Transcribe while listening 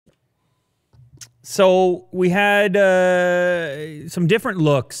So we had some different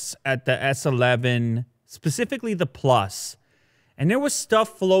looks at the S11, specifically the Plus. And there was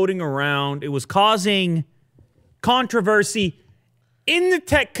stuff floating around. It was causing controversy in the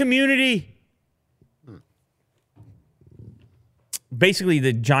tech community. Basically,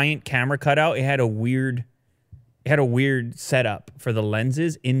 the giant camera cutout, it had a weird setup for the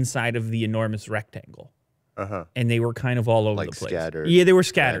lenses inside of the enormous rectangle. And they were kind of all over the place. Scattered. Yeah, they were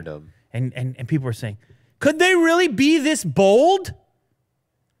scattered. Random. And people were saying, could they really be this bold?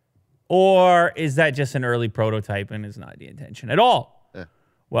 Or is that just an early prototype and is not the intention at all? Yeah.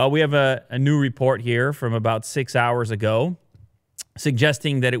 Well, we have a new report here from about 6 hours ago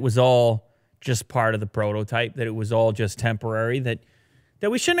suggesting that it was all just part of the prototype, that it was all just temporary, that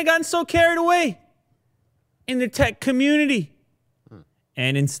we shouldn't have gotten so carried away in the tech community.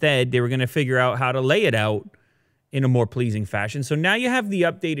 And instead, they were going to figure out how to lay it out in a more pleasing fashion. So now you have the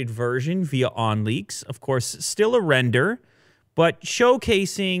updated version via OnLeaks. Of course, still a render, but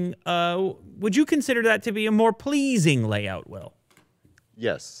showcasing, would you consider that to be a more pleasing layout, Will?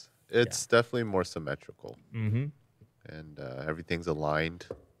 Yes, it's definitely more symmetrical. And everything's aligned.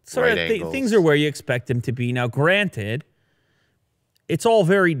 So right angles. things are where you expect them to be. Now, granted, it's all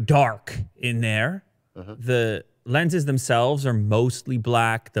very dark in there. The lenses themselves are mostly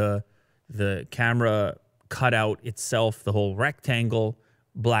black. The camera cutout itself, the whole rectangle,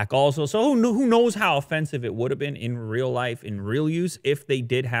 black also. So who knows how offensive it would have been in real life, in real use, if they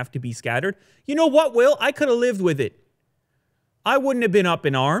did have to be scattered. You know what, Will? I could have lived with it. I wouldn't have been up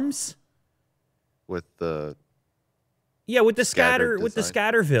in arms. With the... Yeah, with the scatter, design. with the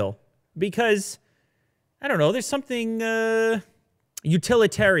Scatterville. Because, I don't know, there's something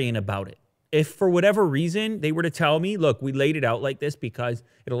utilitarian about it. If for whatever reason they were to tell me, look, we laid it out like this because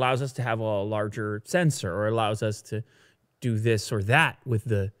it allows us to have a larger sensor or allows us to do this or that with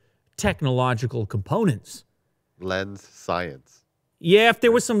the technological components. Lens science. Yeah, if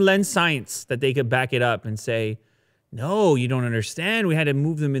there was some lens science that they could back it up and say, no, you don't understand. We had to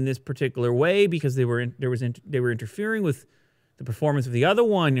move them in this particular way because they were interfering with the performance of the other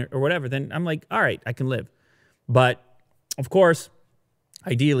one or whatever. Then I'm like, all right, I can live. But of course,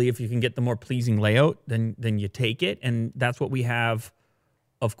 ideally, if you can get the more pleasing layout, then you take it. And that's what we have,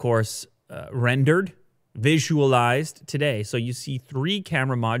 of course, rendered, visualized today. So you see 3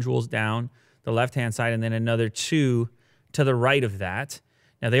 camera modules down the left-hand side and then another 2 to the right of that.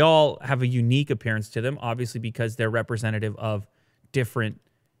 Now, they all have a unique appearance to them, obviously, because they're representative of different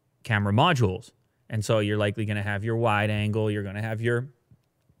camera modules. And so you're likely going to have your wide angle, you're going to have your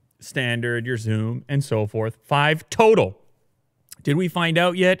standard, your zoom, and so forth. 5 total. Did we find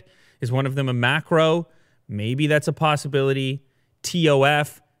out yet? Is one of them a macro? Maybe that's a possibility.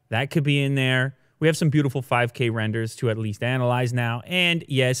 TOF, that could be in there. We have some beautiful 5K renders to at least analyze now. And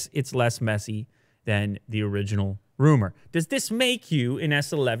yes, it's less messy than the original rumor. Does this make you an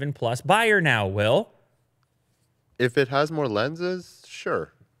S11 Plus buyer now, Will? If it has more lenses,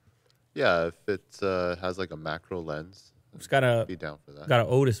 sure. Yeah, if it has like a macro lens, It's got a be down for that. got an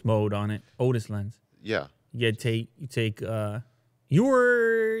Otis mode on it. Otis lens. Yeah. You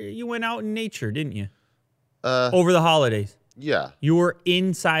went out in nature, didn't you? Over the holidays. Yeah. You were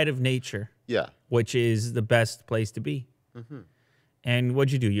inside of nature. Yeah. Which is the best place to be. And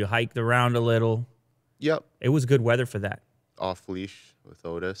what'd you do? You hiked around a little. Yep. It was good weather for that. Off leash with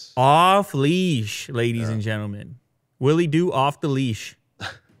Otis. Off leash, ladies and gentlemen. Willie Do off the leash.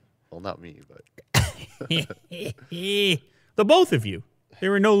 Well, not me, but The both of you.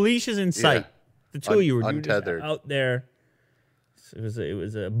 There were no leashes in sight. Yeah. The two of you were untethered out there. So it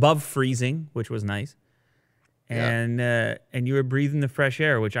was above freezing, which was nice. And you were breathing the fresh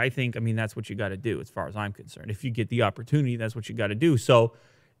air, which I think, that's what you got to do as far as I'm concerned. If you get the opportunity, that's what you got to do. So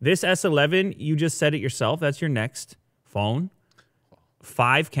this S11, you just said it yourself. That's your next phone.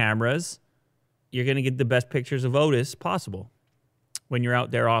 5 cameras. You're going to get the best pictures of Otis possible when you're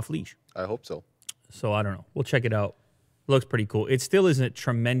out there off leash. I hope so. So I don't know. We'll check it out. Looks pretty cool. It still isn't a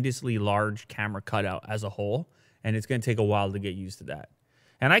tremendously large camera cutout as a whole, and it's going to take a while to get used to that.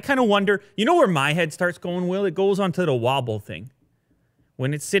 And I kind of wonder, you know where my head starts going, Will? It goes onto the wobble thing.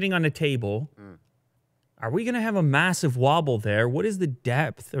 When it's sitting on the table, are we going to have a massive wobble there? What is the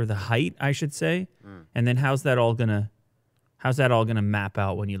depth or the height, I should say? And then how's that all going to map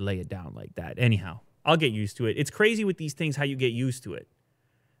out when you lay it down like that? Anyhow, I'll get used to it. It's crazy with these things how you get used to it.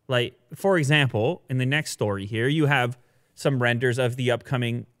 Like, for example, in the next story here, you have some renders of the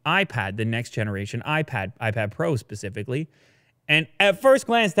upcoming iPad, the next generation iPad Pro specifically. And at first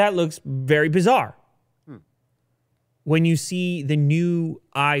glance, that looks very bizarre. When you see the new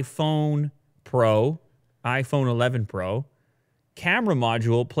iPhone Pro, iPhone 11 Pro, camera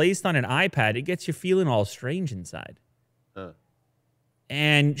module placed on an iPad, it gets you feeling all strange inside.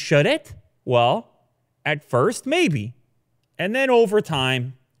 And should it? Well, at first, maybe. And then over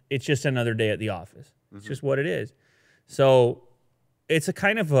time, it's just another day at the office. It's just what it is. So it's a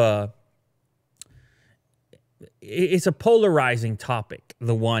kind of it's a polarizing topic,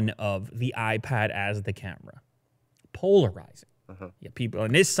 the one of the iPad as the camera. Polarizing. You have people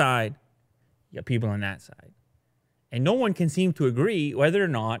on this side, you have people on that side. And no one can seem to agree whether or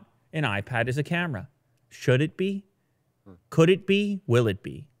not an iPad is a camera. Should it be? Could it be? Will it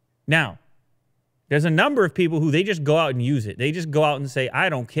be? Now, there's a number of people who they just go out and use it. They just go out and say, I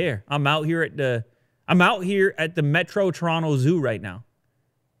don't care. I'm out here at the Metro Toronto Zoo right now.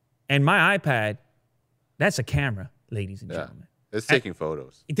 And my iPad, that's a camera, ladies and gentlemen. It's taking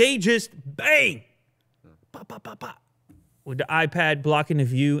photos. They just bang. Pop, pop, pop, pop. With the iPad blocking the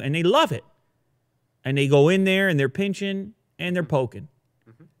view, and they love it. And they go in there and they're pinching and they're poking.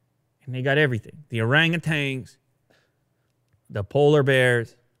 And they got everything. The orangutans, the polar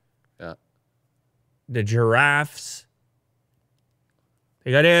bears, the giraffes.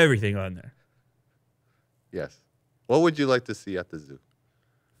 They got everything on there. Yes. What would you like to see at the zoo?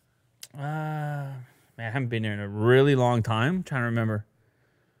 Man, I haven't been there in a really long time. I'm trying to remember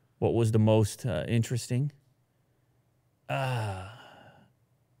what was the most interesting.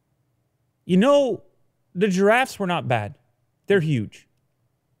 You know, the giraffes were not bad. They're huge.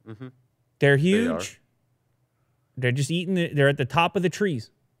 They're huge. They're just eating. They're at the top of the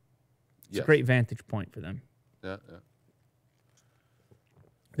trees. It's a great vantage point for them. Yeah.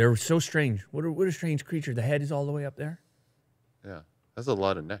 They're so strange. What a strange creature. The head is all the way up there. Yeah. That's a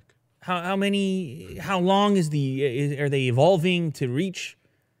lot of neck. How long is are they evolving to reach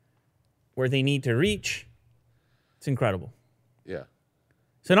where they need to reach? It's incredible. Yeah.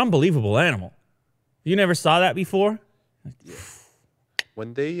 It's an unbelievable animal. You never saw that before? Yeah.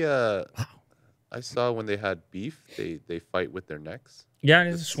 When they I saw when they had beef, they fight with their necks. Yeah,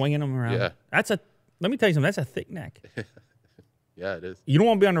 just swinging them around. Yeah. Let me tell you something, that's a thick neck. Yeah, it is. You don't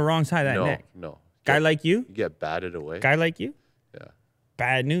want to be on the wrong side of that neck. No. Guy like you? You get batted away. Guy like you? Yeah.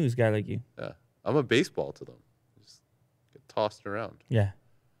 Bad news, guy like you. Yeah. I'm a baseball to them. Just get tossed around. Yeah.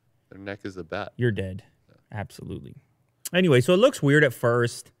 Their neck is a bat. You're dead. Yeah. Absolutely. Anyway, so it looks weird at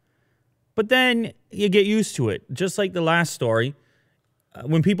first, but then you get used to it. Just like the last story.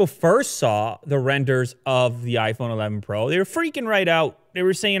 When people first saw the renders of the iPhone 11 Pro, they were freaking right out. They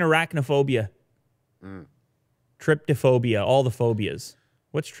were saying arachnophobia, tryptophobia, all the phobias.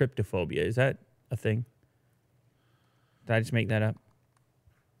 What's tryptophobia? Is that a thing? Did I just make that up?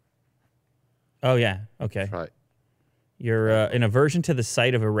 Oh, yeah. Okay. Right. You're an aversion to the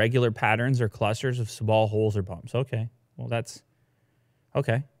sight of irregular patterns or clusters of small holes or bumps. Okay. Well, that's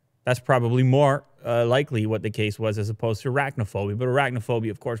okay. That's probably more likely what the case was as opposed to arachnophobia. But arachnophobia,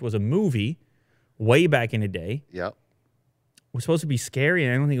 of course, was a movie way back in the day. Yep. It was supposed to be scary,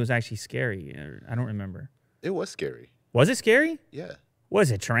 and I don't think it was actually scary. I don't remember. It was scary. Was it scary? Yeah. Was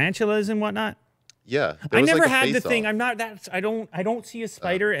it tarantulas and whatnot? Yeah. I never had the thing. I'm not that. I don't see a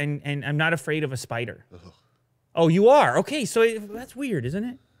spider, and I'm not afraid of a spider. Ugh. Oh, you are? Okay, so that's weird, isn't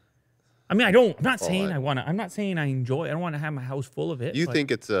it? I mean, I'm not saying I want to. I'm not saying I enjoy. I don't want to have my house full of it. You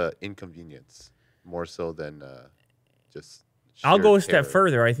think it's an inconvenience more so than just. I'll go a step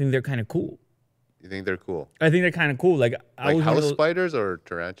further. I think they're kind of cool. You think they're cool? I think they're kind of cool. Like house spiders or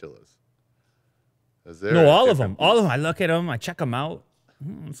tarantulas? No, all of them. All of them. I look at them. I check them out.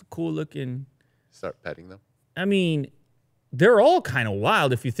 It's a cool looking. Start petting them. I mean, they're all kind of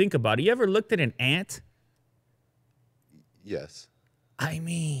wild if you think about it. You ever looked at an ant? Yes. I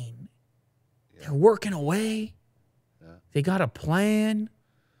mean, they're working away. Yeah. They got a plan.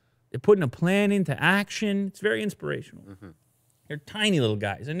 They're putting a plan into action. It's very inspirational. They're tiny little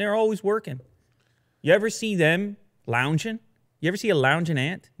guys, and they're always working. You ever see them lounging? You ever see a lounging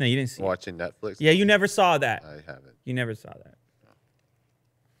ant? No, you didn't see Watching Netflix? Yeah, you never saw that. I haven't. You never saw that. No.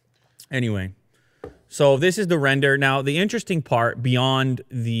 Anyway, so this is the render. Now, the interesting part beyond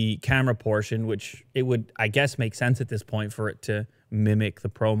the camera portion, which it would, I guess, make sense at this point for it to mimic the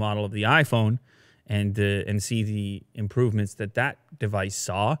Pro model of the iPhone and see the improvements that device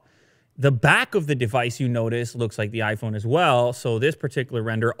saw. The back of the device, you notice, looks like the iPhone as well. So this particular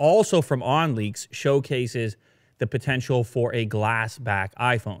render, also from OnLeaks, showcases the potential for a glass back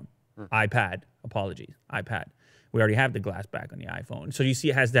iPhone. iPad. We already have the glass back on the iPhone. So you see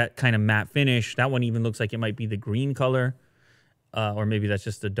it has that kind of matte finish. That one even looks like it might be the green color. Or maybe that's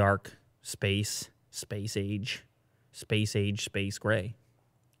just the dark space age, space gray.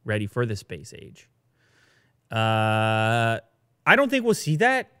 Ready for the space age. I don't think we'll see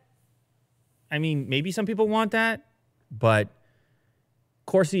that. I mean, maybe some people want that, but Of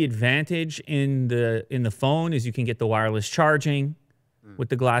course, the advantage in the phone is you can get the wireless charging with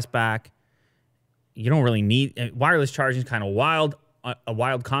the glass back. You don't really need wireless charging is kind of wild, a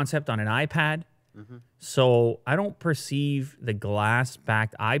wild concept on an iPad. So I don't perceive the glass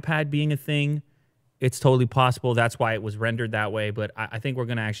backed iPad being a thing. It's totally possible. That's why it was rendered that way. But I think we're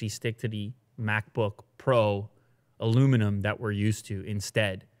going to actually stick to the MacBook Pro aluminum that we're used to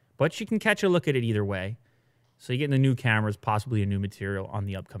instead. But you can catch a look at it either way. So you're getting the new cameras, possibly a new material on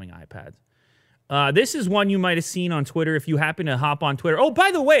the upcoming iPads. This is one you might have seen on Twitter if you happen to hop on Twitter. Oh, by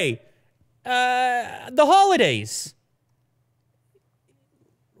the way, the holidays.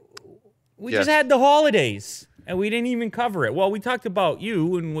 We just had the holidays, and we didn't even cover it. Well, we talked about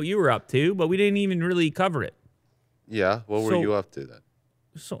you and what you were up to, but we didn't even really cover it. Yeah, what were you up to then?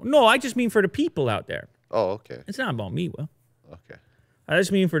 So no, I just mean for the people out there. Oh, okay. It's not about me, Will. Okay. I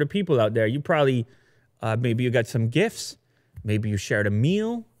just mean for the people out there. You probably, maybe you got some gifts. Maybe you shared a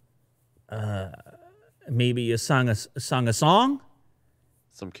meal. Maybe you sung a song.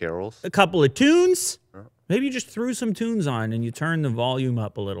 Some carols. A couple of tunes. Maybe you just threw some tunes on and you turned the volume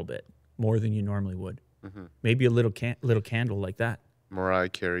up a little bit more than you normally would. Maybe a little candle like that. Mariah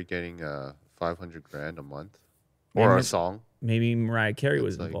Carey getting 500 grand a month, or a song. Maybe Mariah Carey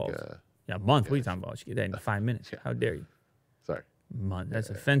was involved. Yeah, a month. What are you talking about? She get that in 5 minutes. How dare you? Sorry. Month. That's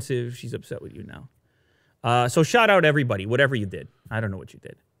offensive. She's upset with you now. So shout out everybody, whatever you did. I don't know what you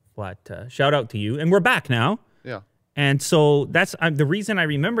did, but shout out to you. And we're back now. Yeah. And so that's the reason I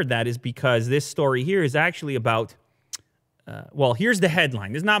remembered that is because this story here is actually about. Well, here's the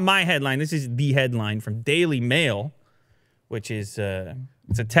headline. This is not my headline. This is the headline from Daily Mail, which is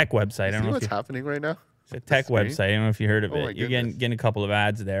it's a tech website. I don't know what's happening right now. It's a tech website. I don't know if you heard of it. You're getting a couple of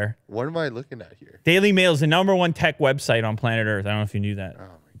ads there. What am I looking at here? Daily Mail is the #1 tech website on planet Earth. I don't know if you knew that. Oh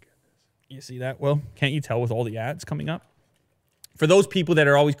my goodness. You see that, Will? Can't you tell with all the ads coming up? For those people that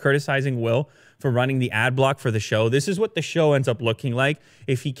are always criticizing Will for running the ad block for the show, this is what the show ends up looking like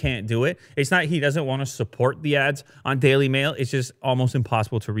if he can't do it. It's not he doesn't want to support the ads on Daily Mail. It's just almost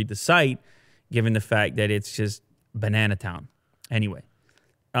impossible to read the site given the fact that it's just banana town. Anyway,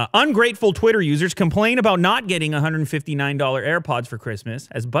 ungrateful Twitter users complain about not getting $159 AirPods for Christmas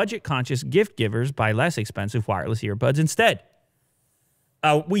as budget-conscious gift givers buy less expensive wireless earbuds instead.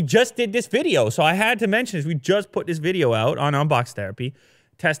 We just did this video, so I had to mention this. We just put this video out on Unbox Therapy,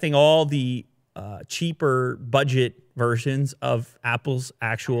 testing all the cheaper budget versions of Apple's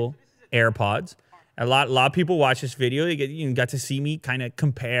actual AirPods. A lot of people watch this video. You got to see me kind of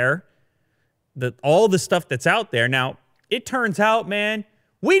compare all the stuff that's out there. Now, it turns out, man,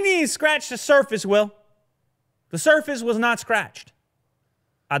 we didn't scratch the surface, Will. The surface was not scratched.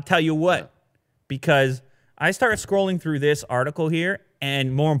 I'll tell you what, because I started scrolling through this article here,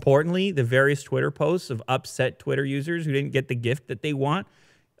 and more importantly, the various Twitter posts of upset Twitter users who didn't get the gift that they want.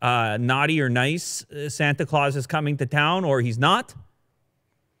 Naughty or nice, Santa Claus is coming to town, or he's not.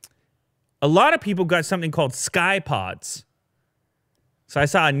 A lot of people got something called SkyPods. So I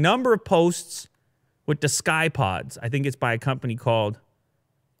saw a number of posts with the SkyPods. I think it's by a company called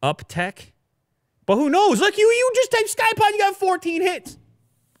UpTech. But who knows? Look, you just type SkyPod, you got 14 hits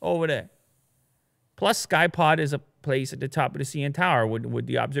over there. Plus, SkyPod is a place at the top of the CN Tower with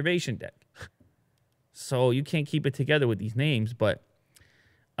the observation deck. So you can't keep it together with these names, but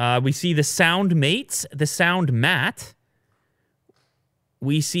we see the Sound Mates, the Sound Mat.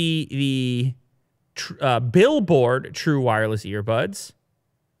 We see the Billboard True Wireless Earbuds.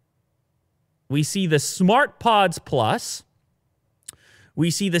 We see the SmartPods Plus.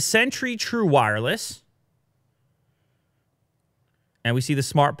 We see the Sentry True Wireless. And we see the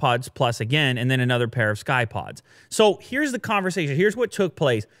SmartPods Plus again, and then another pair of SkyPods. So here's the conversation. Here's what took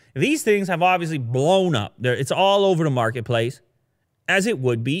place. These things have obviously blown up. It's all over the marketplace, as it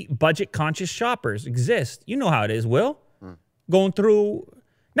would be. Budget-conscious shoppers exist. You know how it is, Will. Going through,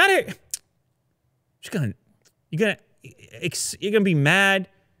 you're gonna be mad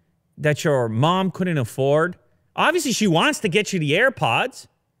that your mom couldn't afford. Obviously, she wants to get you the AirPods,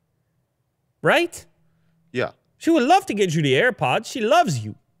 right? Yeah. She would love to get you the AirPods. She loves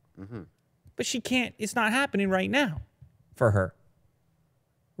you. But she can't. It's not happening right now for her.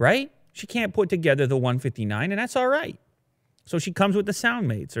 Right? She can't put together the 159, and that's all right. So she comes with the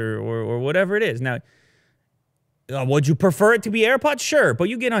SoundMates or whatever it is. Now, would you prefer it to be AirPods? Sure. But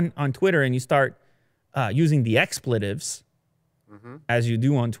you get on Twitter and you start using the expletives as you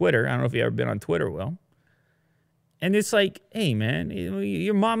do on Twitter. I don't know if you've ever been on Twitter, Will. And it's like, hey, man,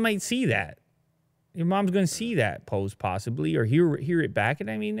 your mom might see that. Your mom's going to see that post possibly or hear it back.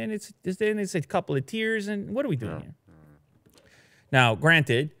 And I mean, then it's a couple of tears. And what are we doing here? Now,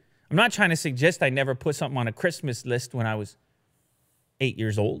 granted, I'm not trying to suggest I never put something on a Christmas list when I was 8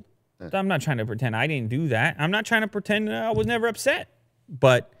 years old. I'm not trying to pretend I didn't do that. I'm not trying to pretend I was never upset.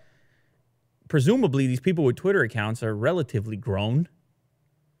 But presumably these people with Twitter accounts are relatively grown.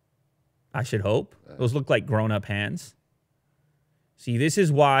 I should hope. Those look like grown-up hands. See, this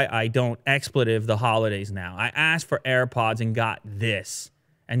is why I don't expletive the holidays now. I asked for AirPods and got this.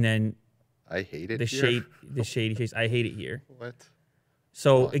 And then I hate it the here. shady face. I hate it here. What?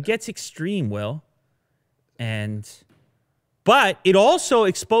 So it gets extreme, Will. But it also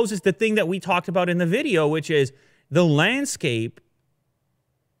exposes the thing that we talked about in the video, which is the landscape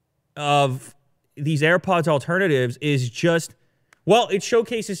of these AirPods alternatives is just, well, it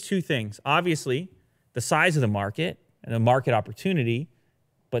showcases two things. Obviously, the size of the market and the market opportunity.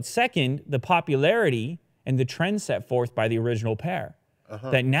 But second, the popularity and the trend set forth by the original pair.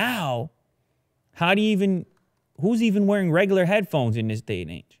 That now, who's even wearing regular headphones in this day and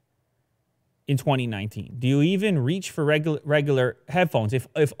age? In 2019, do you even reach for regular headphones?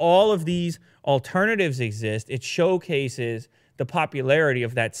 If all of these alternatives exist, it showcases the popularity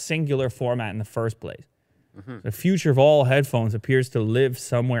of that singular format in the first place. The future of all headphones appears to live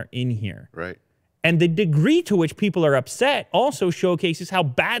somewhere in here. Right. And the degree to which people are upset also showcases how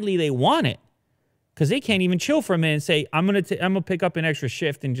badly they want it, because they can't even chill for a minute and say, "I'm gonna pick up an extra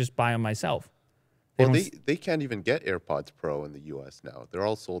shift and just buy them myself." They can't even get AirPods Pro in the U.S. now. They're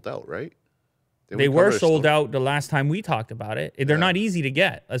all sold out, right? They were sold out the last time we talked about it. They're not easy to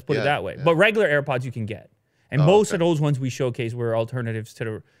get. Let's put it that way. But regular AirPods you can get. And most of those ones we showcase were alternatives to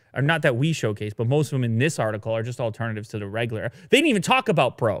the, or not that we showcase, but most of them in this article are just alternatives to the regular. They didn't even talk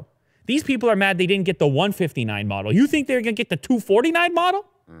about Pro. These people are mad they didn't get the 159 model. You think they're going to get the 249 model?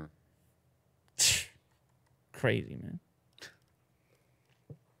 Crazy, man.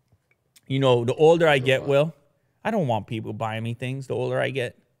 You know, the older I get, Will, I don't want people buying me things the older I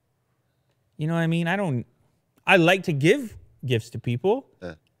get. You know what I mean? I like to give gifts to people,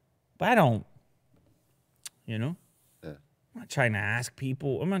 but I don't, you know? I'm not trying to ask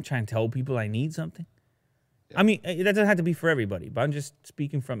people. I'm not trying to tell people I need something. I mean, that doesn't have to be for everybody, but I'm just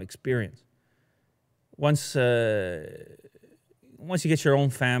speaking from experience. Once you get your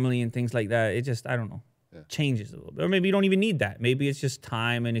own family and things like that, it just, I don't know, changes a little bit. Or maybe you don't even need that. Maybe it's just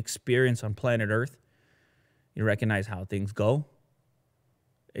time and experience on planet Earth. You recognize how things go.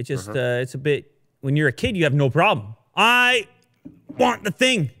 It just, it's a bit, when you're a kid, you have no problem. I want the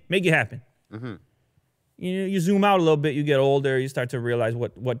thing. Make it happen. You zoom out a little bit, you get older, you start to realize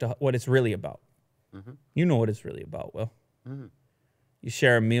what it's really about. You know what it's really about, Will. You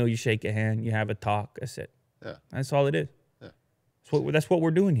share a meal, you shake a hand, you have a talk. That's it. That's all it is. That's what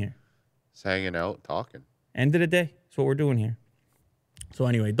we're doing here. Just hanging out, talking. End of the day, that's what we're doing here. So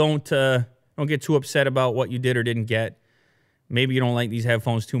anyway, don't get too upset about what you did or didn't get. Maybe you don't like these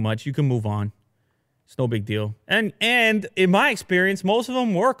headphones too much. You can move on. It's no big deal. And in my experience, most of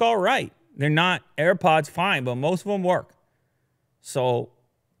them work all right. They're not AirPods fine, but most of them work. So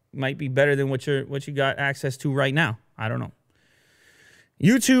might be better than what you got access to right now. I don't know.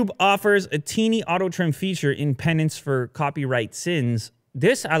 YouTube offers a teeny auto trim feature in penance for copyright sins.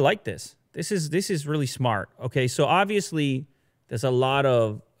 I like this. This is really smart. Okay, so obviously there's a lot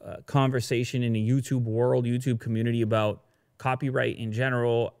of conversation in the YouTube world, YouTube community about copyright in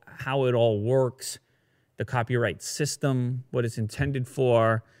general, how it all works, the copyright system, what it's intended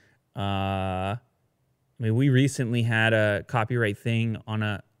for. I mean, we recently had a copyright thing on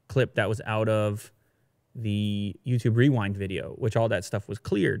a clip that was out of the YouTube Rewind video, which all that stuff was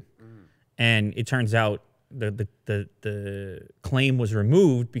cleared. And it turns out the claim was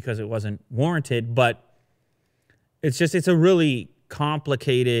removed because it wasn't warranted, but it's a really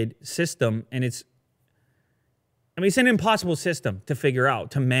complicated system, and it's an impossible system to figure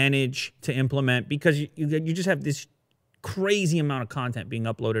out, to manage, to implement, because you just have this crazy amount of content being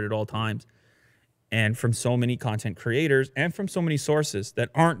uploaded at all times, and from so many content creators and from so many sources that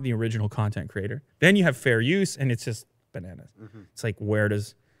aren't the original content creator. Then you have fair use, and it's just bananas. It's like,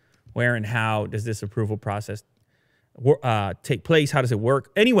 where and how does this approval process take place? How does it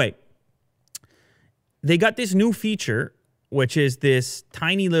work? Anyway, they got this new feature, which is this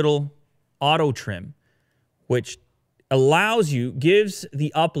tiny little auto trim, which gives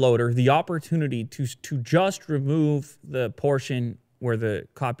the uploader the opportunity to just remove the portion where the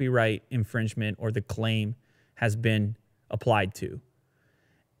copyright infringement or the claim has been applied to.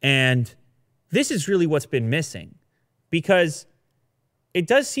 And this is really what's been missing, because it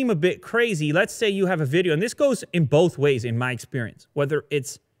does seem a bit crazy. Let's say you have a video, and this goes in both ways in my experience, whether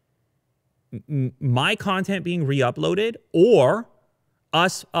it's my content being re-uploaded or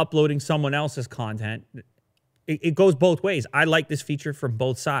us uploading someone else's content. It goes both ways. I like this feature from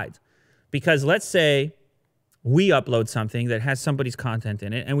both sides, because let's say we upload something that has somebody's content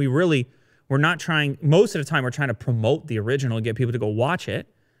in it, and we're not trying, most of the time we're trying to promote the original and get people to go watch it.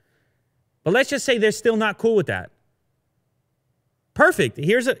 But let's just say they're still not cool with that. Perfect.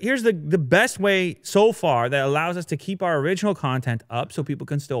 Here's the best way so far that allows us to keep our original content up so people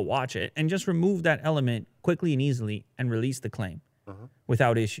can still watch it, and just remove that element quickly and easily and release the claim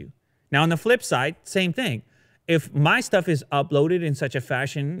without issue. Now, on the flip side, same thing. If my stuff is uploaded in such a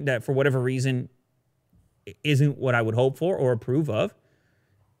fashion that for whatever reason isn't what I would hope for or approve of,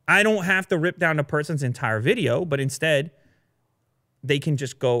 I don't have to rip down the person's entire video, but instead they can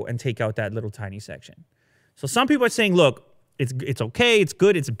just go and take out that little tiny section. So some people are saying, look, it's okay, it's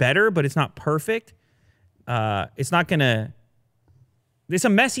good, it's better, but it's not perfect. It's not gonna, it's a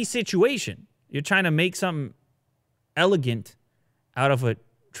messy situation. You're trying to make something elegant out of a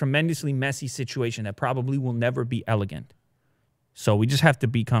tremendously messy situation that probably will never be elegant. So we just have to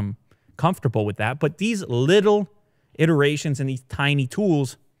become comfortable with that. But these little iterations and these tiny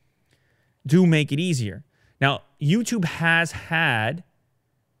tools do make it easier. Now, YouTube has had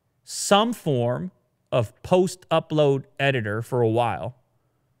some form of post-upload editor for a while,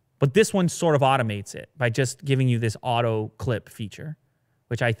 but this one sort of automates it by just giving you this auto clip feature,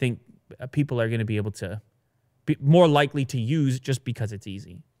 which I think people are going to be able to be more likely to use just because it's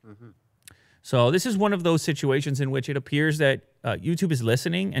easy. So this is one of those situations in which it appears that YouTube is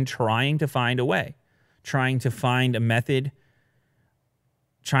listening and trying to find a way, trying to find a method,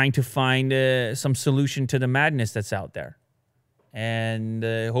 trying to find some solution to the madness that's out there. And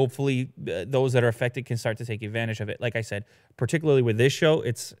hopefully those that are affected can start to take advantage of it. Like I said, particularly with this show,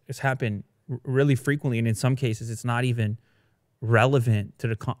 it's happened really frequently, and in some cases it's not even relevant to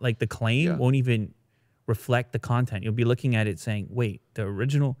the claim won't even reflect the content. You'll be looking at it saying, wait, the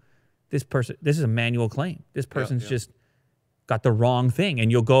original, this is a manual claim. This person's just got the wrong thing. And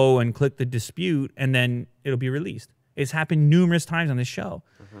you'll go and click the dispute, and then it'll be released. It's happened numerous times on this show.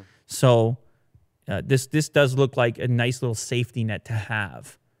 So this does look like a nice little safety net to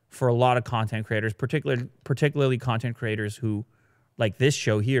have for a lot of content creators, particularly content creators who, like this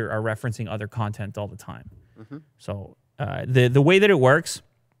show here, are referencing other content all the time. So the way that it works,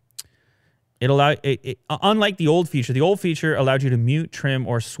 unlike the old feature allowed you to mute, trim,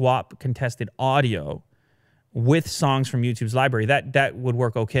 or swap contested audio with songs from YouTube's library. That would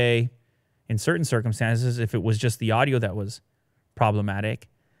work okay in certain circumstances if it was just the audio that was problematic.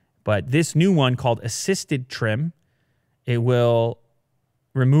 But this new one called Assisted Trim, it will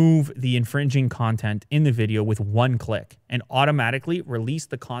remove the infringing content in the video with one click and automatically release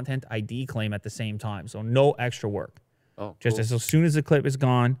the content ID claim at the same time. So no extra work. Oh, just cool. as soon as the clip is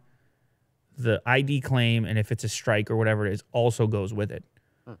gone, the ID claim, and if it's a strike or whatever it is, also goes with it.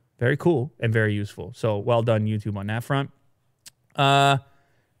 Very cool and very useful. So well done, YouTube, on that front.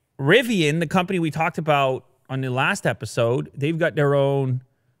 Rivian, the company we talked about on the last episode, they've got their own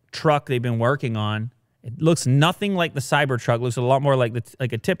truck they've been working on. It looks nothing like the Cybertruck. It looks a lot more like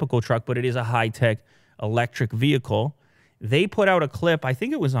a typical truck, but it is a high-tech electric vehicle. They put out a clip, I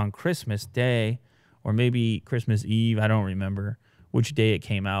think it was on Christmas Day or maybe Christmas Eve. I don't remember which day it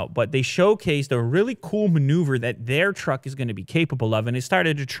came out, but they showcased a really cool maneuver that their truck is going to be capable of, and it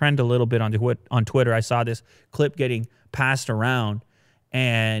started to trend a little bit on Twitter. I saw this clip getting passed around,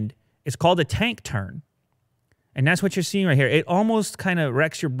 and it's called a tank turn. And that's what you're seeing right here. It almost kind of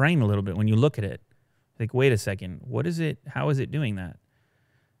wrecks your brain a little bit when you look at it. Like, wait a second, what is it? How is it doing that?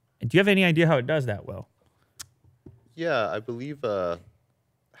 And do you have any idea how it does that, Will? Yeah, I believe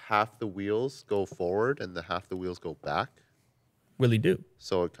half the wheels go forward and the half the wheels go back. Really do.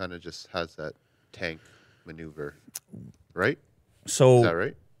 So it kind of just has that tank maneuver, right? So, is that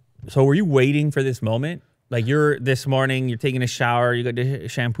right? So were you waiting for this moment? Like this morning, you're taking a shower, you got the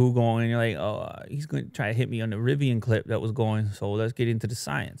shampoo going, and you're like, oh, he's going to try to hit me on the Rivian clip that was going, so let's get into the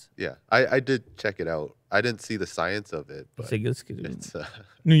science. Yeah, I did check it out. I didn't see the science of it, but it's...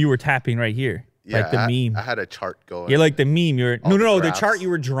 No, you were tapping right here, yeah, like the meme. I had a chart going. You're like the meme. No, the graphs. chart you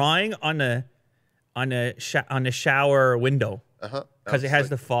were drawing on the shower window. Because it has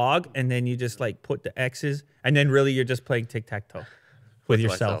the fog, and then you just like put the X's, and then really you're just playing tic-tac-toe with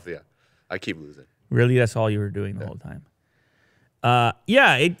yourself. Yeah, I keep losing. Really, that's all you were doing the whole time.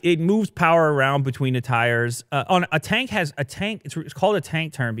 Yeah, it moves power around between the tires. On a tank it's called a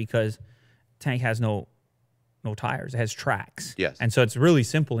tank turn because tank has no tires. It has tracks. Yes. And so it's really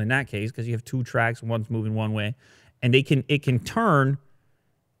simple in that case because you have two tracks, one's moving one way, and it can turn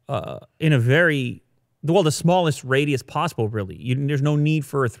in a very the smallest radius possible. Really, there's no need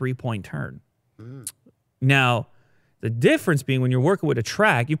for a 3-point turn. Now, the difference being when you're working with a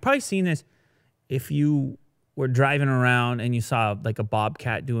track, you've probably seen this. If you were driving around and you saw like a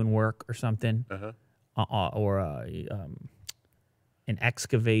bobcat doing work or something, or an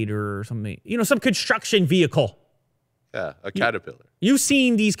excavator or something. You know, some construction vehicle. Yeah, a Caterpillar. You've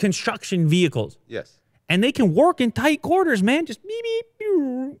seen these construction vehicles. Yes. And they can work in tight quarters, man. Just beep, beep,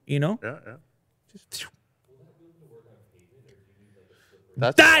 beep, you know? Yeah, yeah. Just,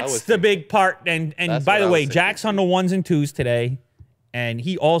 That's the big part. And That's by what the I way, was Jack's thinking on the 1s and 2s today. And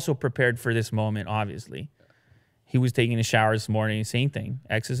he also prepared for this moment, obviously. He was taking a shower this morning. Same thing.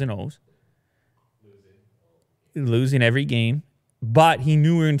 X's and O's. Losing every game. But he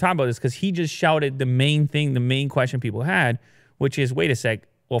knew we were going to talk about this because he just shouted the main thing, the main question people had, which is, wait a sec.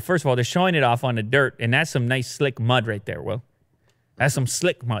 Well, first of all, they're showing it off on the dirt, and that's some nice slick mud right there, Will. That's some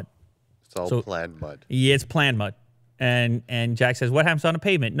slick mud. It's all planned mud. Yeah, it's planned mud. And Jack says, what happens on a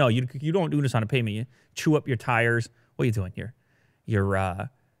pavement? No, you don't do this on a pavement. You chew up your tires. What are you doing here? You're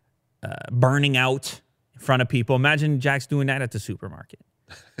burning out in front of people. Imagine Jack's doing that at the supermarket.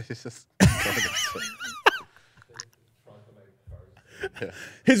 It's just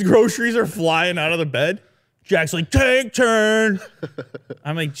His groceries are flying out of the bed. Jack's like, tank turn.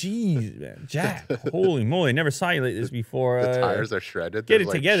 I'm like, geez, man. Jack, holy moly. Never saw you like this before. the tires are shredded. Get There's,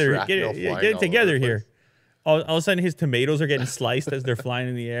 it together. Get shrapnel it flying all together over the here. place. All of a sudden, his tomatoes are getting sliced as they're flying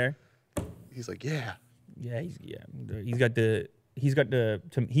in the air. He's like, yeah. Yeah, he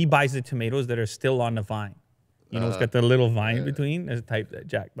buys the tomatoes that are still on the vine. You know, it's got the little vine in between. There's a type that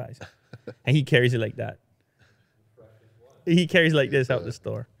Jack buys. And he carries it like that. He carries like this out the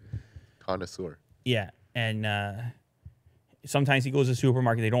store. Connoisseur. Yeah. And sometimes he goes to the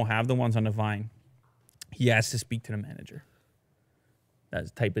supermarket. They don't have the ones on the vine. He has to speak to the manager.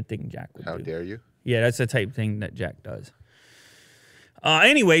 That's the type of thing Jack would do. How dare you? Yeah, that's the type of thing that Jack does.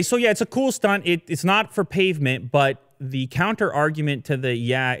 Anyway, so yeah, it's a cool stunt. It's not for pavement, but the counter argument to the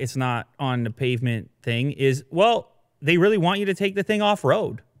it's not on the pavement thing is, well, they really want you to take the thing off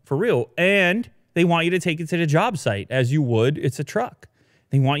road for real, and they want you to take it to the job site as you would. It's a truck.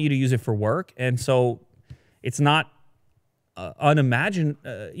 They want you to use it for work, and so it's not unimaginable.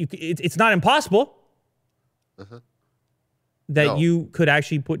 It's not impossible that you could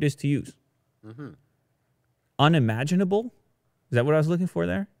actually put this to use. Unimaginable. Is that what I was looking for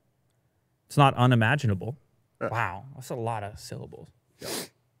there? It's not unimaginable. Wow, that's a lot of syllables.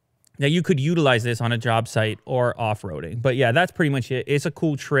 Now, you could utilize this on a job site or off-roading. But yeah, that's pretty much it. It's a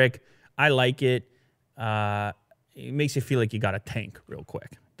cool trick. I like it. It makes you feel like you got a tank real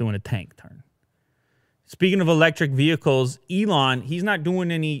quick, doing a tank turn. Speaking of electric vehicles, Elon, he's not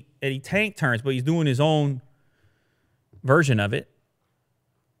doing any tank turns, but he's doing his own version of it.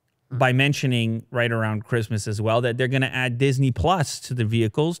 By mentioning right around Christmas as well that they're going to add Disney Plus to the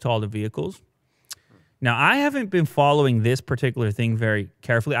vehicles, to all the vehicles. Now, I haven't been following this particular thing very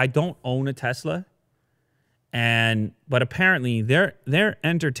carefully. I don't own a Tesla, but apparently their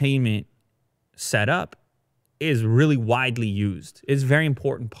entertainment setup is really widely used. It's a very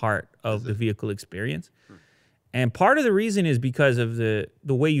important part of the vehicle experience. And part of the reason is because of the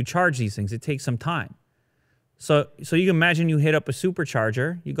way you charge these things. It takes some time. So you can imagine you hit up a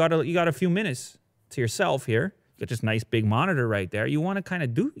supercharger. You got a few minutes to yourself here. You got this nice big monitor right there. You want to kind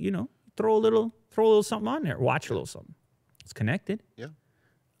of throw a little something on there. Watch a little something. It's connected. Yeah.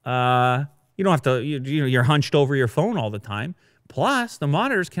 You don't have to. You're hunched over your phone all the time. Plus, the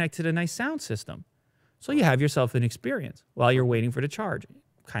monitor is connected to a nice sound system, so you have yourself an experience while you're waiting for the charge.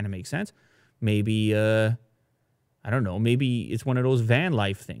 Kind of makes sense. Maybe I don't know. Maybe it's one of those van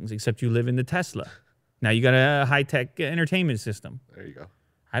life things, except you live in the Tesla. Now you got a high-tech entertainment system. There you go.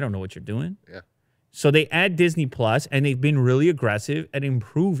 I don't know what you're doing. Yeah. So they add Disney Plus, and they've been really aggressive at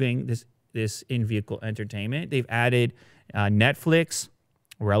improving this in-vehicle entertainment. They've added Netflix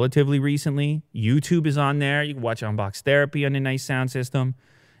relatively recently. YouTube is on there. You can watch Unbox Therapy on a nice sound system.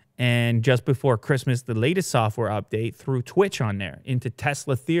 And just before Christmas, the latest software update threw Twitch on there into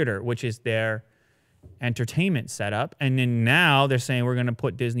Tesla Theater, which is their entertainment setup. And then now they're saying we're going to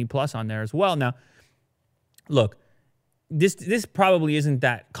put Disney Plus on there as well. Now, look, this probably isn't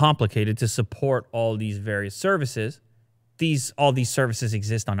that complicated to support all these various services. All these services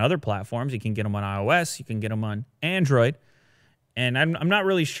exist on other platforms. You can get them on iOS. You can get them on Android. And I'm not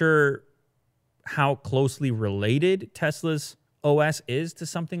really sure how closely related Tesla's OS is to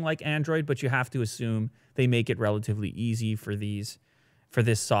something like Android, but you have to assume they make it relatively easy for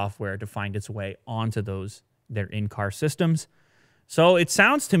this software to find its way onto their in-car systems. So it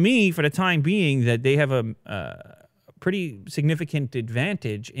sounds to me, for the time being, that they have a pretty significant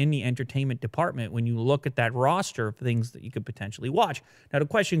advantage in the entertainment department when you look at that roster of things that you could potentially watch. Now, the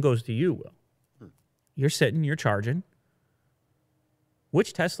question goes to you, Will. You're sitting, you're charging.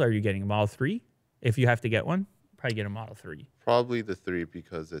 Which Tesla are you getting? A Model 3? If you have to get one, probably get a Model 3. Probably the 3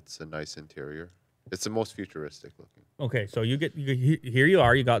 because it's a nice interior. It's the most futuristic looking. Okay, so here you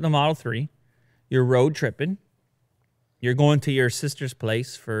are. You got the Model 3. You're road tripping. You're going to your sister's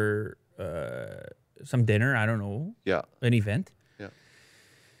place for some dinner. I don't know. Yeah. An event. Yeah.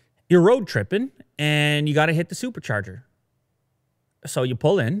 You're road tripping, and you got to hit the supercharger. So you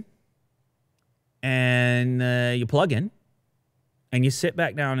pull in, and you plug in, and you sit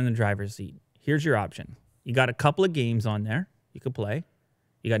back down in the driver's seat. Here's your option. You got a couple of games on there you could play.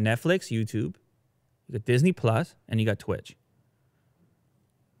 You got Netflix, YouTube, you got Disney Plus, and you got Twitch.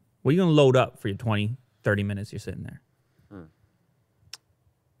 What are you going to load up for your 20, 30 minutes you're sitting there?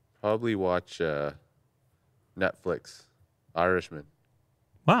 Probably watch Netflix, Irishman.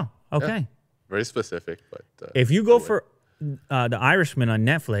 Wow. Okay. Yeah. Very specific, but if you go for The Irishman on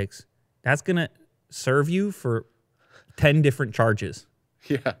Netflix, that's going to serve you for 10 different charges.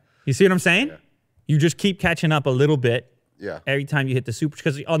 Yeah. You see what I'm saying? Yeah. You just keep catching up a little bit. Yeah. Every time you hit the super,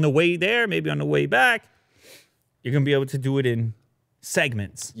 because on the way there, maybe on the way back, you're going to be able to do it in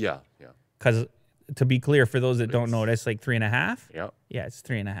segments. Yeah. Yeah. Because to be clear, for those that don't know, that's like 3.5. Yeah. Yeah, it's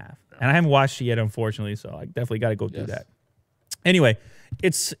 3.5. Yeah. And I haven't watched it yet, unfortunately, so I definitely got to go do Yes. that. Anyway,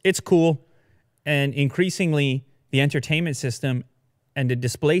 it's cool. And increasingly, the entertainment system and the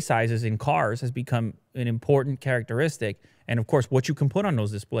display sizes in cars has become an important characteristic. And of course, what you can put on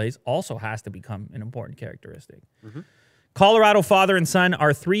those displays also has to become an important characteristic. Mm-hmm. Colorado father and son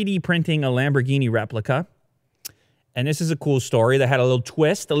are 3D printing a Lamborghini replica. And this is a cool story that had a little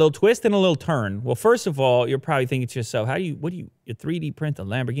twist and a little turn. Well, first of all, you're probably thinking to yourself, you 3D print a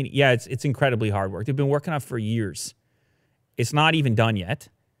Lamborghini? Yeah, it's incredibly hard work. They've been working on it for years. It's not even done yet.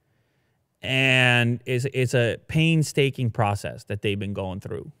 And it's a painstaking process that they've been going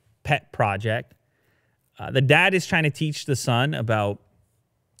through. Pet project. The dad is trying to teach the son about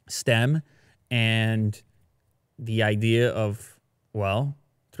STEM and the idea of,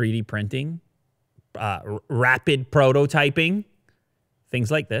 3D printing, rapid prototyping,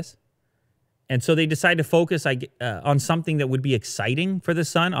 things like this. And so they decide to focus on something that would be exciting for the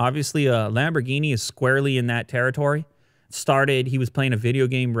son. Obviously, Lamborghini is squarely in that territory. He was playing a video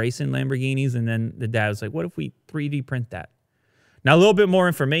game racing Lamborghinis, and then the dad was like, what if we 3D print that? Now, a little bit more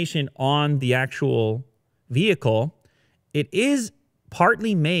information on the actual vehicle. It is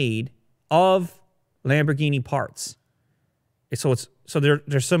partly made of Lamborghini parts. So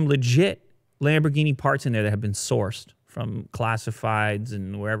there's some legit Lamborghini parts in there that have been sourced from classifieds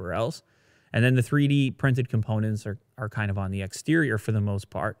and wherever else. And then the 3D printed components are kind of on the exterior for the most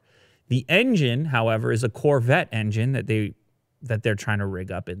part. The engine, however, is a Corvette engine that they're trying to rig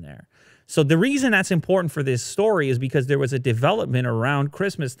up in there. So the reason that's important for this story is because there was a development around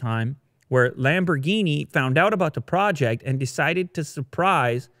Christmas time where Lamborghini found out about the project and decided to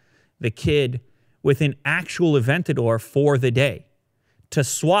surprise the kid with an actual Aventador for the day, to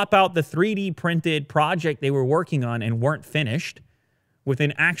swap out the 3D printed project they were working on and weren't finished with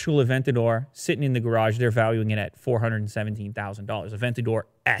an actual Aventador sitting in the garage. They're valuing it at $417,000, Aventador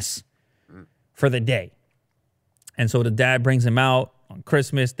S, for the day. And so the dad brings him out on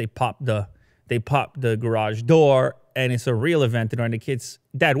Christmas. They pop the garage door, and it's a real Aventador. And the kid's,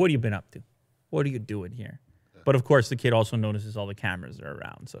 Dad, what have you been up to? What are you doing here? Yeah. But of course, the kid also notices all the cameras are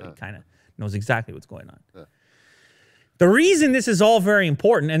around, so he kind of knows exactly what's going on. Yeah. The reason this is all very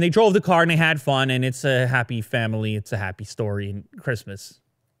important, and they drove the car and they had fun, and it's a happy family, it's a happy story, and Christmas,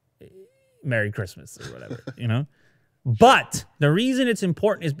 Merry Christmas or whatever, you know? But the reason it's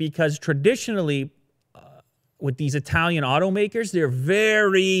important is because traditionally, with these Italian automakers, they're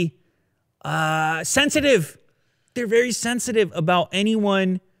very sensitive. They're very sensitive about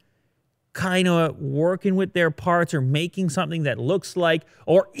anyone kind of working with their parts or making something that looks like,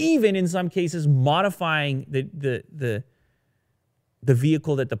 or even in some cases modifying the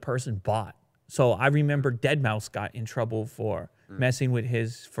vehicle that the person bought. So I remember Deadmau5 got in trouble for messing with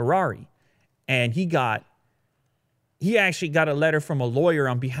his Ferrari, and he actually got a letter from a lawyer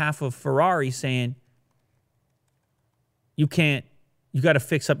on behalf of Ferrari saying, you got to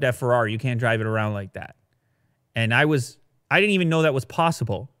fix up that Ferrari. You can't drive it around like that. And I didn't even know that was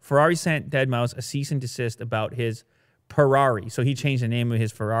possible. Ferrari sent Deadmau5 a cease and desist about his Ferrari. So he changed the name of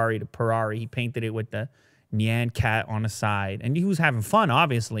his Ferrari to Ferrari. He painted it with the Nyan cat on the side. And he was having fun,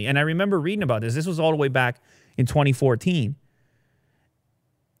 obviously. And I remember reading about this. This was all the way back in 2014.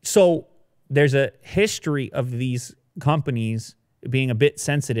 So there's a history of these companies being a bit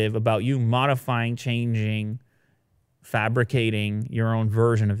sensitive about you modifying, changing, fabricating your own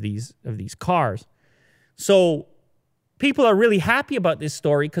version of these cars. So people are really happy about this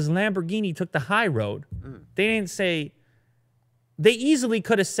story because Lamborghini took the high road. They didn't say, they easily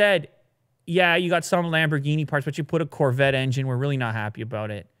could have said, yeah, you got some Lamborghini parts, but you put a Corvette engine. We're really not happy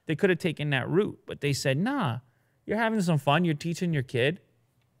about it. They could have taken that route, but they said, nah, you're having some fun. You're teaching your kid.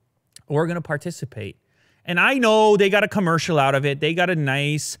 We're going to participate. And I know they got a commercial out of it. They got a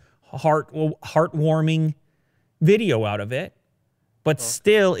nice, heartwarming video out of it. But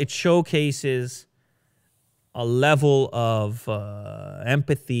still, it showcases a level of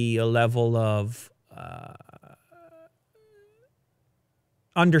empathy, a level of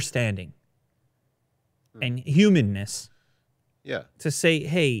understanding and humanness. Yeah. To say,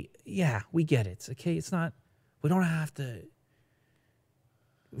 hey, yeah, we get it. Okay, it's not, we don't have to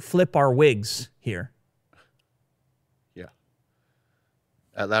flip our wigs here. Yeah.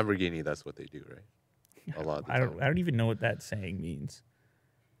 At Lamborghini, that's what they do, right? A lot of the time. I don't even know what that saying means.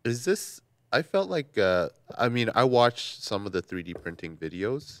 Is this? I felt like I mean, I watched some of the 3D printing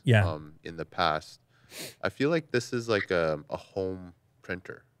videos. Yeah. In the past, I feel like this is like a home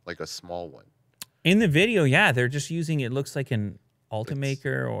printer, like a small one. In the video, yeah, they're just using it. Looks like an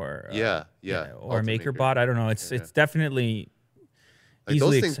Ultimaker or or Ultimaker. MakerBot. I don't know. It's definitely like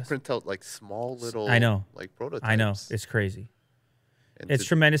easily those things print out like small little. I know. Like prototypes. I know. It's crazy. And It's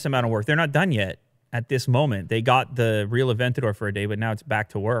tremendous amount of work. They're not done yet at this moment. They got the real Aventador for a day, but now it's back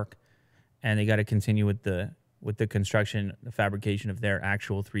to work, and they got to continue with the construction, the fabrication of their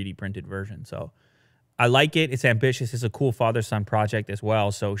actual 3D printed version. So I like it. It's ambitious. It's a cool father-son project as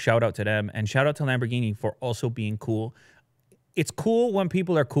well. So shout out to them, and shout out to Lamborghini for also being cool. It's cool when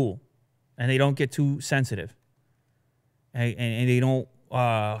people are cool and they don't get too sensitive and they don't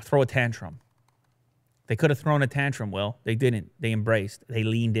throw a tantrum. They could have thrown a tantrum, Will. They didn't. They embraced. They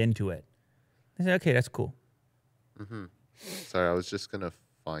leaned into it. They said, okay, that's cool. Mm-hmm. Sorry, I was just going to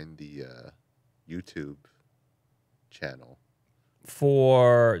find the YouTube channel.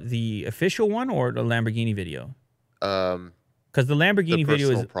 For the official one or the Lamborghini video? Because the Lamborghini video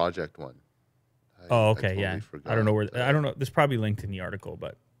is... project one. Oh, okay, yeah. I don't know where... I don't know. This is probably linked in the article,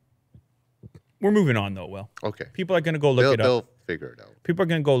 but... We're moving on, though, Will. Okay. People are going to go look it up. They'll figure it out. People are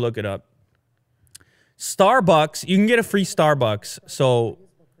going to go look it up. Starbucks, you can get a free Starbucks. So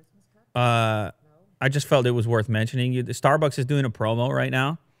I just felt it was worth mentioning. The Starbucks is doing a promo right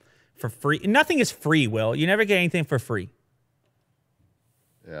now for free. Nothing is free, Will. You never get anything for free.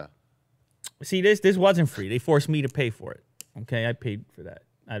 Yeah. See, this wasn't free. They forced me to pay for it. Okay, I paid for that.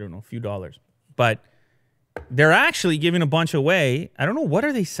 I don't know, a few dollars. But they're actually giving a bunch away. I don't know, what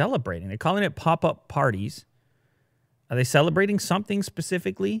are they celebrating? They're calling it pop-up parties. Are they celebrating something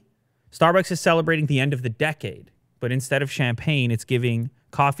specifically? Starbucks is celebrating the end of the decade, but instead of champagne, it's giving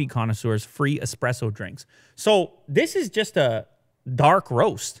coffee connoisseurs free espresso drinks. So this is just a dark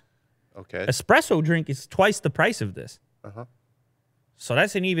roast. Okay. Espresso drink is twice the price of this. Uh-huh. So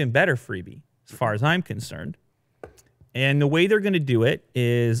that's an even better freebie, as far as I'm concerned. And the way they're going to do it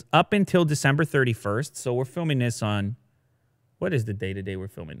is up until December 31st. So we're filming this on, what is the day today we're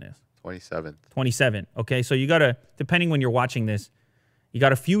filming this? 27th. 27. Okay, so you got to, depending when you're watching this, you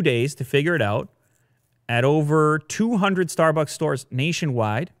got a few days to figure it out. At over 200 Starbucks stores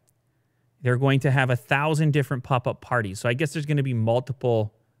nationwide, they're going to have 1,000 different pop-up parties. So I guess there's going to be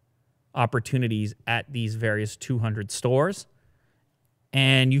multiple opportunities at these various 200 stores.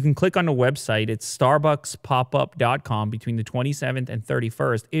 And you can click on the website. It's starbuckspopup.com between the 27th and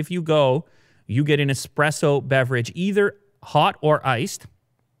 31st. If you go, you get an espresso beverage, either hot or iced.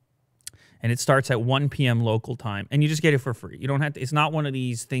 And it starts at 1 p.m. local time. And you just get it for free. You don't have to, it's not one of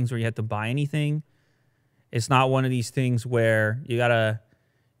these things where you have to buy anything. It's not one of these things where you got to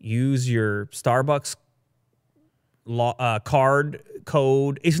use your Starbucks card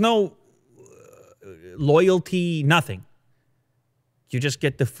code. It's no loyalty, nothing. You just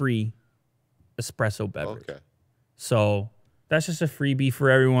get the free espresso beverage. Okay. So that's just a freebie for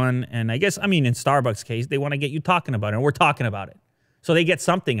everyone. And I guess, I mean, in Starbucks' case, they want to get you talking about it. And we're talking about it. So they get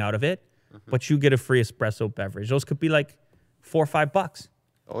something out of it. But you get a free espresso beverage. Those could be like $4 or $5.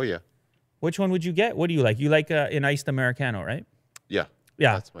 Oh, yeah. Which one would you get? What do you like? You like an iced Americano, right? Yeah.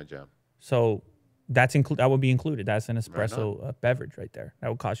 Yeah. That's my jam. So that would be included. That's an espresso beverage right there. That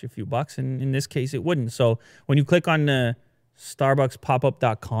would cost you a few bucks. And in this case, it wouldn't. So when you click on the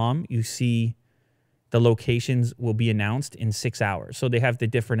StarbucksPopup.com, you see the locations will be announced in 6 hours. So they have the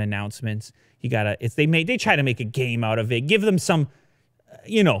different announcements. You gotta, they try to make a game out of it. Give them some,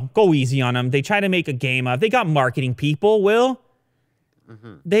 go easy on them. They try to make a game out. They got marketing people, Will.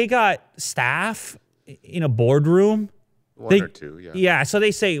 They got staff in a boardroom. One or two, yeah. Yeah, so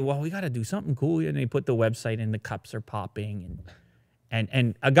they say, well, we got to do something cool. And they put the website and the cups are popping.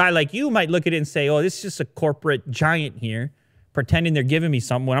 And a guy like you might look at it and say, oh, this is just a corporate giant here pretending they're giving me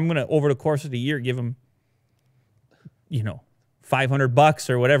something when I'm going to, over the course of the year, give them, $500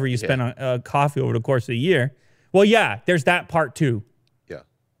 or whatever you spend on coffee over the course of the year. Well, yeah, there's that part too. Yeah.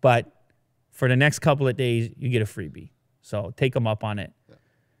 But for the next couple of days, you get a freebie. So take them up on it.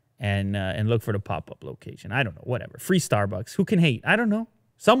 And look for the pop-up location. I don't know, whatever. Free Starbucks. Who can hate? I don't know.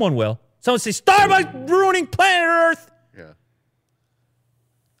 Someone will. Someone say, Starbucks ruining planet Earth. Yeah.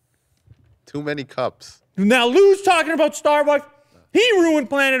 Too many cups. Now Lou's talking about Starbucks. He ruined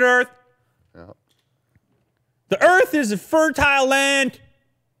planet Earth. Yeah. The Earth is a fertile land.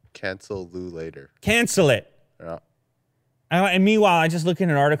 Cancel Lou later. Cancel it. Yeah. And meanwhile, I just look in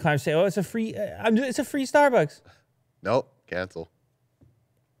an article and say, oh, it's a free Starbucks. Nope. Cancel.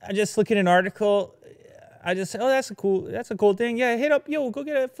 I just look at an article. I just say, oh, that's a cool thing. Yeah, hit up, go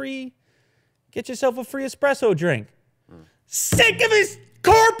get yourself a free espresso drink. Sick of his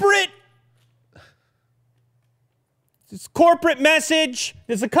corporate message.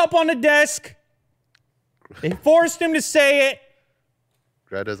 There's a cup on the desk. They forced him to say it.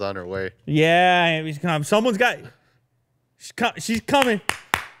 Greta's on her way. Yeah, he's coming. She's coming.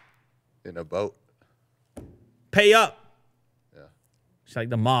 In a boat. Pay up. Yeah. It's like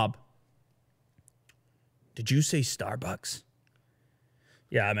the mob. Did you say Starbucks?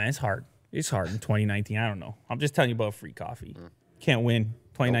 Yeah, man, it's hard. It's hard in 2019. I don't know. I'm just telling you about free coffee. Can't win.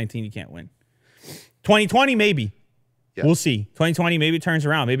 2019, You can't win. 2020, maybe. Yeah. We'll see. 2020, maybe it turns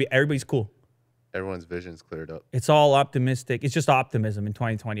around. Maybe everybody's cool. Everyone's vision's cleared up. It's all optimistic. It's just optimism in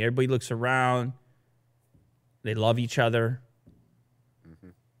 2020. Everybody looks around. They love each other.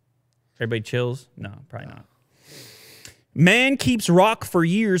 Everybody chills? No, probably not. Man keeps rock for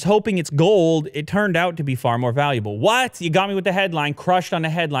years hoping it's gold. It turned out to be far more valuable. What? You got me with the headline, crushed on the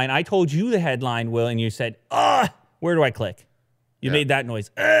headline. I told you the headline, Will, and you said, where do I click? You made that noise.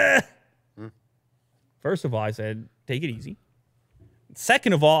 First of all, I said, take it easy.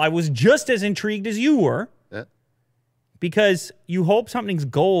 Second of all, I was just as intrigued as you were. Yeah. Because you hope something's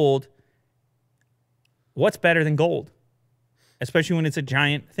gold. What's better than gold? Especially when it's a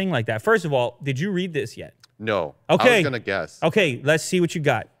giant thing like that. First of all, did you read this yet? No. Okay. I was going to guess. Okay, let's see what you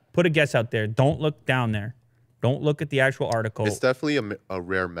got. Put a guess out there. Don't look down there. Don't look at the actual article. It's definitely a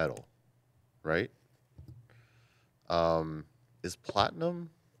rare metal, right? Is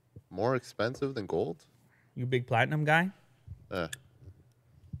platinum more expensive than gold? You a big platinum guy?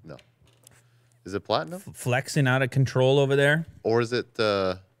 No. Is it platinum? Flexing out of control over there? Or is it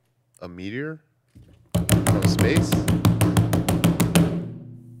a meteor from space?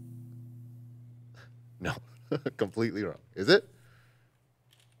 No. Completely wrong. Is it?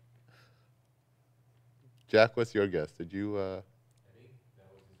 Jack, what's your guess? Did you I think that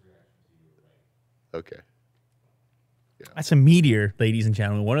was his reaction to you were right. Okay. Yeah. That's a meteor, ladies and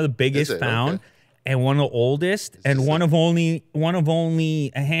gentlemen. One of the biggest found, okay. And one of the oldest, and one of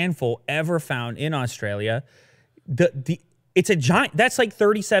only a handful ever found in Australia. It's a giant. That's like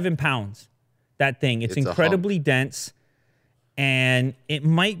 37 pounds. That thing. It's incredibly dense, and it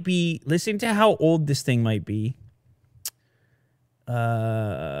might be. Listen to how old this thing might be.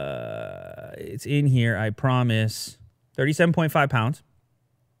 It's in here. I promise. 37.5 pounds.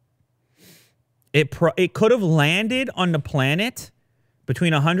 It could have landed on the planet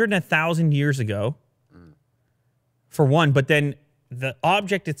between 100 and 1,000 years ago, for one. But then the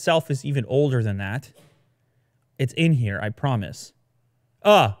object itself is even older than that. It's in here, I promise.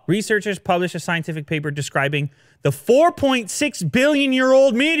 Researchers published a scientific paper describing the 4.6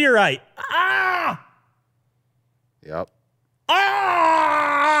 billion-year-old meteorite. Yep.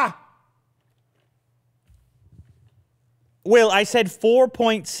 Will, I said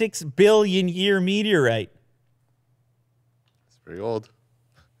 4.6 billion-year meteorite. It's pretty old.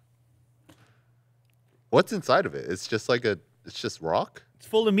 What's inside of it? It's just like it's just rock? It's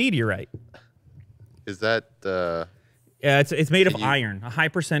full of meteorite. Is that Yeah, it's made of iron, a high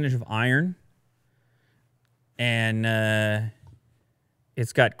percentage of iron. And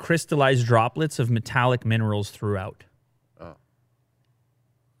it's got crystallized droplets of metallic minerals throughout. Oh.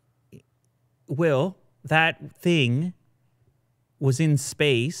 Will, that thing was in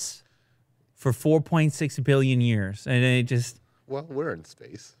space for 4.6 billion years. And then it just... Well, we're in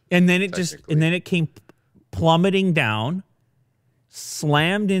space. And then it came plummeting down,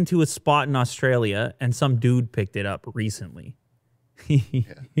 slammed into a spot in Australia, and some dude picked it up recently.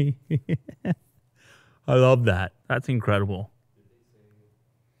 I love that. That's incredible.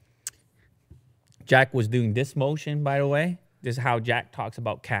 Jack was doing this motion, by the way. This is how Jack talks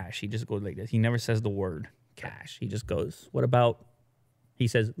about cash. He just goes like this. He never says the word cash. He just goes, what about? He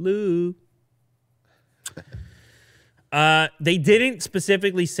says, Lou. They didn't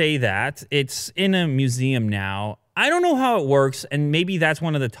specifically say that. It's in a museum now. I don't know how it works, and maybe that's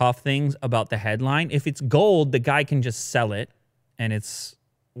one of the tough things about the headline. If it's gold, the guy can just sell it, and it's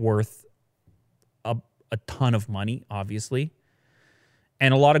worth a ton of money, obviously.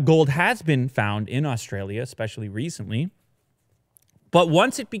 And a lot of gold has been found in Australia, especially recently. But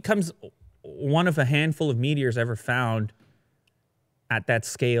once it becomes one of a handful of meteors ever found at that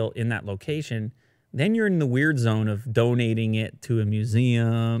scale in that location, then you're in the weird zone of donating it to a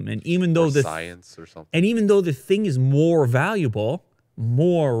museum. And even though science or something. and even though the thing is more valuable,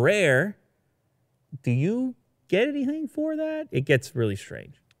 more rare, do you get anything for that? It gets really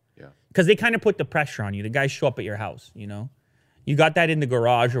strange. Yeah. Because they kind of put the pressure on you. The guys show up at your house, you know? You got that in the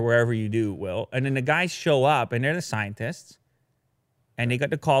garage or wherever you do, Will. And then the guys show up, and they're the scientists, and they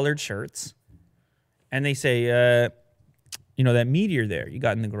got the collared shirts, and they say, you know, that meteor there you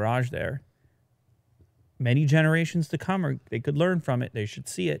got in the garage there, many generations to come, or they could learn from it. They should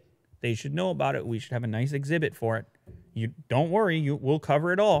see it. They should know about it. We should have a nice exhibit for it. You don't worry, we'll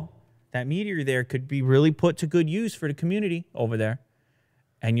cover it all. That meteor there could be really put to good use for the community over there.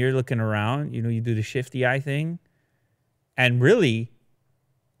 And you're looking around, you know, you do the shifty eye thing, and really,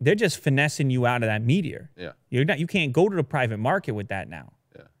 they're just finessing you out of that meteor. Yeah. You can't go to the private market with that now.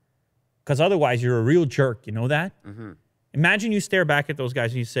 Yeah. Because otherwise, you're a real jerk. You know that? Mm-hmm. Imagine you stare back at those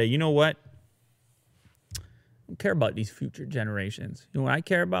guys and you say, you know what? I don't care about these future generations. You know what I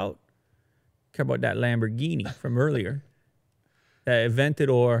care about? I care about that Lamborghini from earlier. That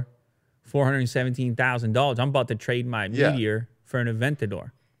Aventador, $417,000. I'm about to trade my Meteor for an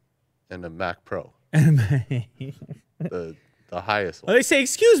Aventador. And a Mac Pro. Well, the highest one. they say,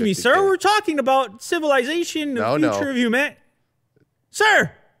 excuse me, sir, 50K. we're talking about civilization, the No, future no. of humanity.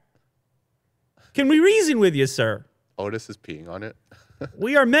 Sir, can we reason with you, sir? Otis is peeing on it.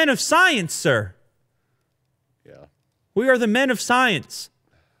 We are men of science, sir. Yeah. We are the men of science.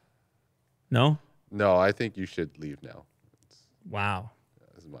 No? No, I think you should leave now. Wow.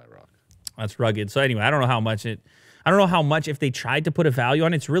 This is my rock. That's rugged. So anyway, I don't know how much if they tried to put a value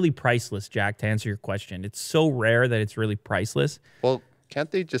on it. It's really priceless, Jack, to answer your question. It's so rare that it's really priceless. Well, can't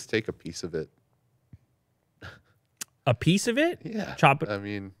they just take a piece of it? A piece of it? Yeah. Chop it. I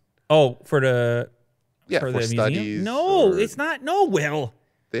mean, Oh, for the yeah, for the studies. museum? No, or- it's not. No, Will.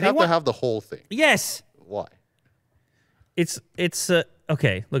 They have to want- have the whole thing. Yes. Why? It's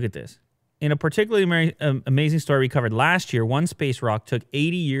okay, look at this. In a particularly amazing story we covered last year, one space rock took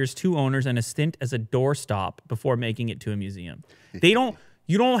 80 years, 2 owners, and a stint as a doorstop before making it to a museum.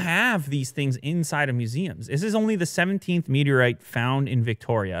 You don't have these things inside of museums. This is only the 17th meteorite found in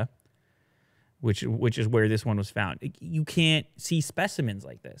Victoria, which is where this one was found. You can't see specimens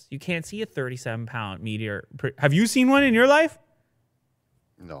like this. You can't see a 37-pound meteor. Have you seen one in your life?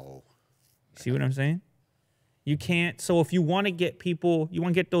 No. See what I'm saying? You can't. So if you want to get people, you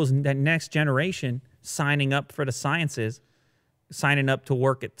want to get that next generation signing up for the sciences, signing up to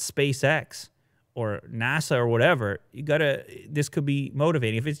work at SpaceX or NASA or whatever, this could be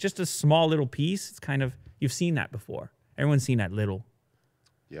motivating. If it's just a small little piece, it's kind of, you've seen that before. Everyone's seen that little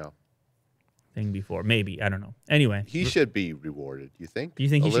Yeah. thing before. Maybe. I don't know. Anyway. He should be rewarded, you think? Do you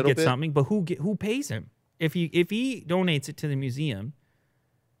think A he should little get bit? something? But who pays him? If he donates it to the museum,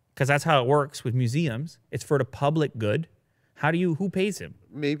 because that's how it works with museums. It's for the public good. Who pays him?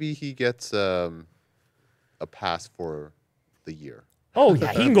 Maybe he gets a pass for the year. Oh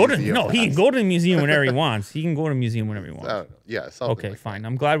yeah, he can go to Museum he can pass. go to the museum whenever he wants. He can go to the museum whenever he I wants. don't know. Yeah, something Okay, like fine. that.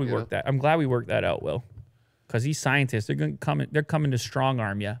 I'm glad we You worked that. I'm glad we worked that out, Will. Because these scientists, they're coming to strong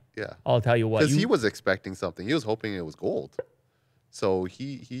arm you. Yeah. I'll tell you what. Because he was expecting something. He was hoping it was gold. So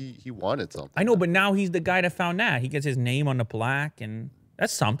he wanted something. I know, but now he's the guy that found that. He gets his name on the plaque, and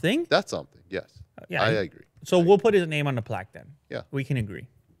that's something. That's something, yes. Yeah, I agree. So we'll put his name on the plaque then. Yeah. We can agree.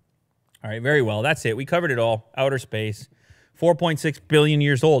 All right, very well. That's it. We covered it all. Outer space. 4.6 billion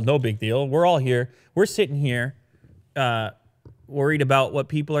years old. No big deal. We're all here. We're sitting here worried about what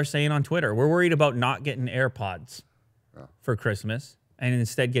people are saying on Twitter. We're worried about not getting AirPods for Christmas and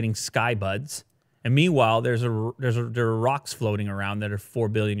instead getting Sky Buds. And meanwhile, there are rocks floating around that are 4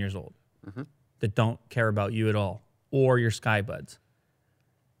 billion years old that don't care about you at all or your Sky Buds.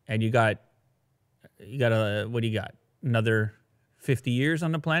 And you got what do you got? Another 50 years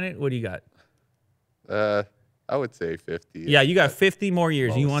on the planet? What do you got? I would say 50. Yeah, you got 50 more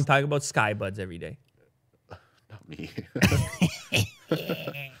years. You Most. want to talk about Sky Buds every day. Not me.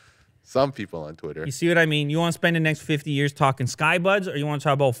 Some people on Twitter. You see what I mean? You want to spend the next 50 years talking Sky Buds, or you want to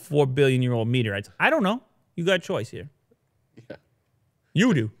talk about 4 billion year old meteorites? I don't know. You got a choice here. Yeah.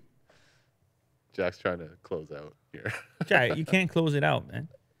 You do. Jack's trying to close out here. Jack, you can't close it out, man.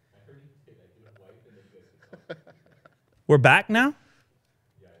 We're back now?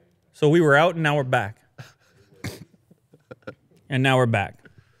 So we were out and now we're back. And now we're back.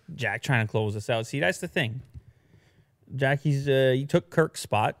 Jack trying to close us out. See, that's the thing. Jack, he took Kirk's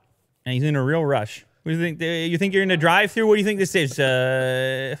spot and he's in a real rush. What do you think? You think you're in a drive-through? What do you think this is?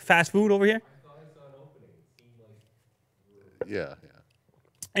 Fast food over here? I thought I saw an opening. It seemed like Yeah.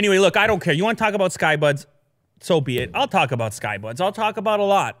 Anyway, look, I don't care. You want to talk about Skybuds? So be it. I'll talk about Skybuds. I'll talk about a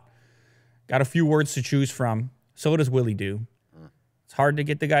lot. Got a few words to choose from. So does Willie do. It's hard to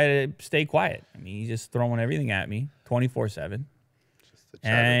get the guy to stay quiet. I mean, he's just throwing everything at me 24/7. Just the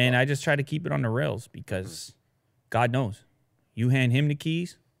And chatterbox. I just try to keep it on the rails because God knows. You hand him the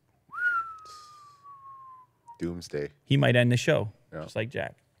keys, Doomsday. he might end the show, Yeah. just like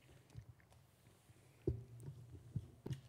Jack.